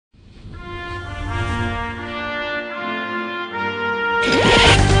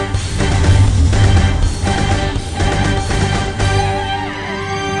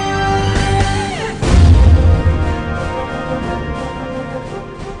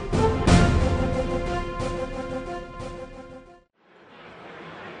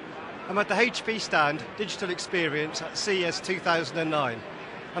I'm at the HP stand, Digital Experience at CES 2009.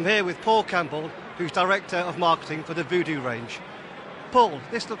 I'm here with Paul Campbell, who's Director of Marketing for the Voodoo range. Paul,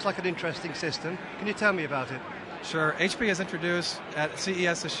 this looks like an interesting system. Can you tell me about it? Sure. HP has introduced at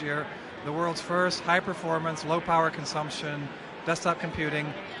CES this year the world's first high-performance, low-power consumption desktop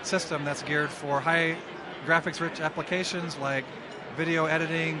computing system that's geared for high graphics-rich applications like video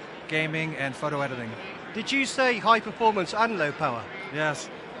editing, gaming, and photo editing. Did you say high performance and low power? Yes.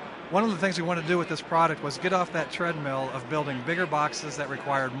 One of the things we wanted to do with this product was get off that treadmill of building bigger boxes that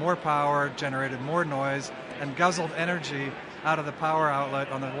required more power, generated more noise, and guzzled energy out of the power outlet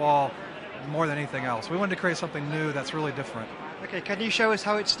on the wall more than anything else. We wanted to create something new that's really different. Okay, can you show us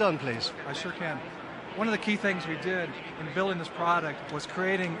how it's done, please? I sure can. One of the key things we did in building this product was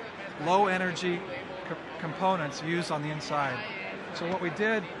creating low energy components used on the inside. So what we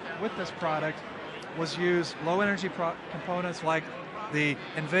did with this product was use low energy components like the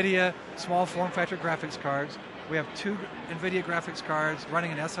NVIDIA small form factor graphics cards. We have 2 NVIDIA graphics cards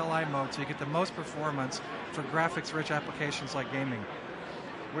running in SLI mode, so you get the most performance for graphics-rich applications like gaming.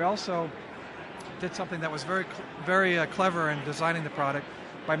 We also did something that was very clever in designing the product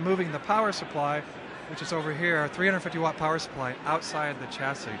by moving the power supply, which is over here, a 350-watt power supply, outside the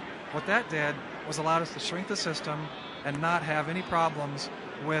chassis. What that did was allowed us to shrink the system and not have any problems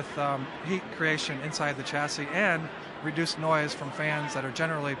with heat creation inside the chassis and reduce noise from fans that are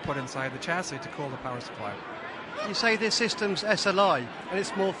generally put inside the chassis to cool the power supply. You say this system's SLI and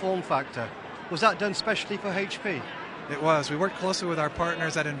it's small form factor. Was that done specially for HP? It was. We worked closely with our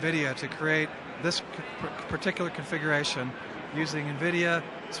partners at NVIDIA to create this particular configuration using NVIDIA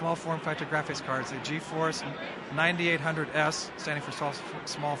small form factor graphics cards, the GeForce 9800S, standing for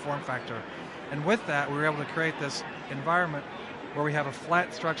small form factor. And with that, we were able to create this environment where we have a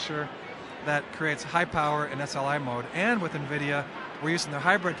flat structure that creates high power in SLI mode. And with NVIDIA, we're using their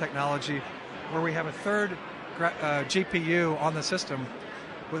hybrid technology where we have a third GPU on the system,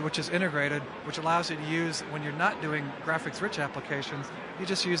 which is integrated, which allows you to use, when you're not doing graphics-rich applications, you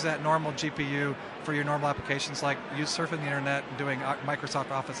just use that normal GPU for your normal applications like surfing the internet and doing Microsoft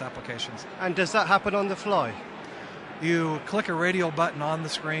Office applications. And does that happen on the fly? You click a radial button on the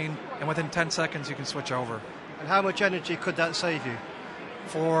screen, and within 10 seconds you can switch over. And how much energy could that save you?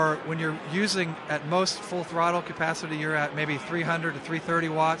 For when you're using at most full throttle capacity, you're at maybe 300 to 330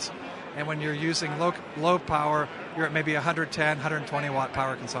 watts. And when you're using low power, you're at maybe 110, 120 watt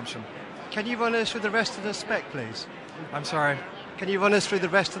power consumption. Can you run us through the rest of the spec, please? I'm sorry? Can you run us through the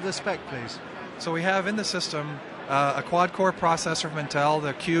rest of the spec, please? So we have in the system a quad-core processor from Intel,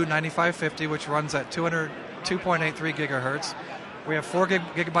 the Q9550, which runs at 2.83 gigahertz. We have 4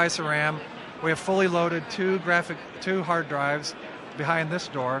 gigabytes of RAM. We have fully loaded 2 hard drives behind this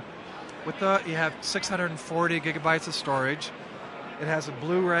door. With that, you have 640 gigabytes of storage. It has a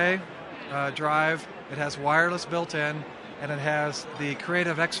Blu-ray drive. It has wireless built in, and it has the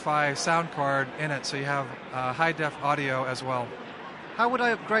Creative X5 sound card in it, so you have high-def audio as well. How would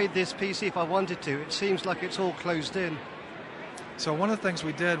I upgrade this PC if I wanted to? It seems like it's all closed in. So one of the things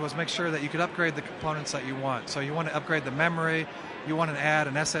we did was make sure that you could upgrade the components that you want. So you want to upgrade the memory, you want to add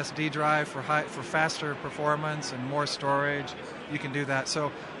an SSD drive for faster performance and more storage, you can do that.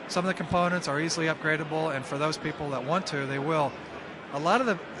 So some of the components are easily upgradable, and for those people that want to, they will. A lot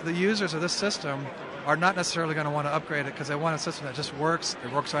of the users of this system are not necessarily going to want to upgrade it because they want a system that just works.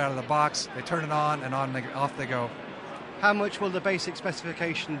 It works right out of the box. They turn it on, and off they go. How much will the basic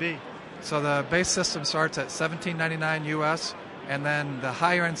specification be? So the base system starts at $17.99 US, and then the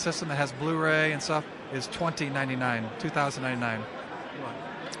higher end system that has Blu-ray and stuff is $20.99.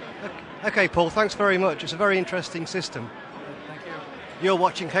 Okay, Paul, thanks very much. It's a very interesting system. Thank you. You're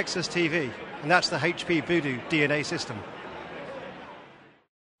watching HEXUS TV, and that's the HP Voodoo DNA system.